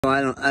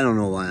I don't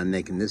know why I'm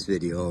making this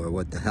video or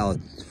what the hell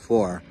it's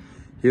for.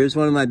 Here's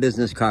one of my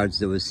business cards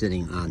that was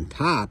sitting on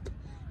top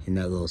in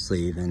that little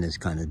sleeve and is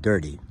kind of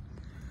dirty.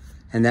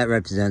 And that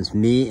represents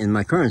me in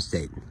my current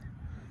state.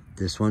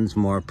 This one's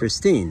more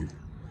pristine.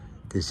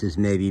 This is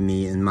maybe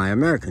me in my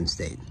American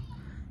state.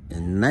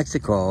 In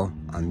Mexico,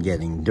 I'm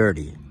getting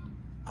dirty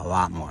a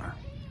lot more.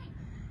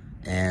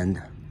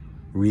 And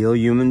real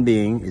human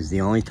being is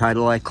the only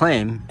title I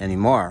claim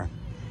anymore.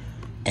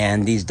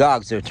 And these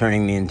dogs are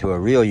turning me into a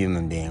real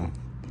human being.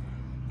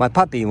 My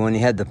puppy, when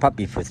he had the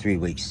puppy for 3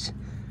 weeks,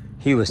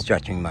 he was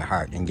stretching my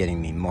heart and getting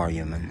me more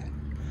human.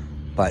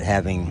 But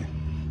having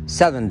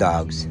 7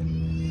 dogs,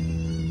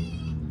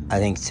 I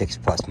think 6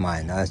 plus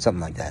mine,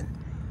 something like that,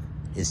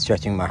 is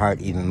stretching my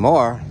heart even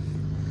more.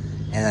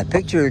 And I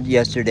pictured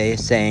yesterday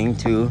saying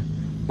to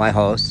my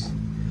host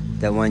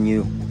that when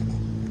you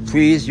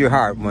freeze your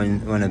heart,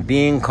 when a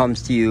being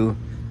comes to you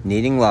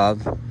needing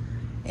love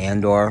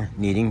and or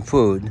needing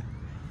food,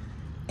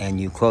 and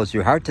you close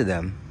your heart to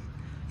them,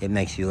 it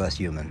makes you less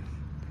human.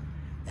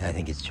 And I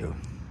think it's true.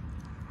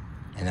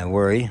 And I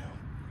worry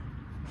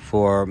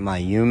for my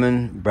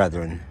human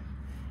brethren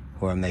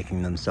who are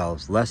making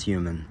themselves less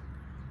human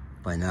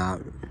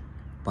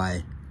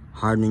by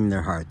hardening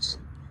their hearts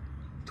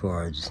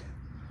towards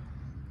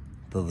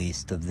the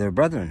least of their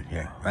brethren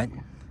here, right?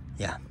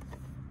 Yeah,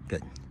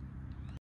 good.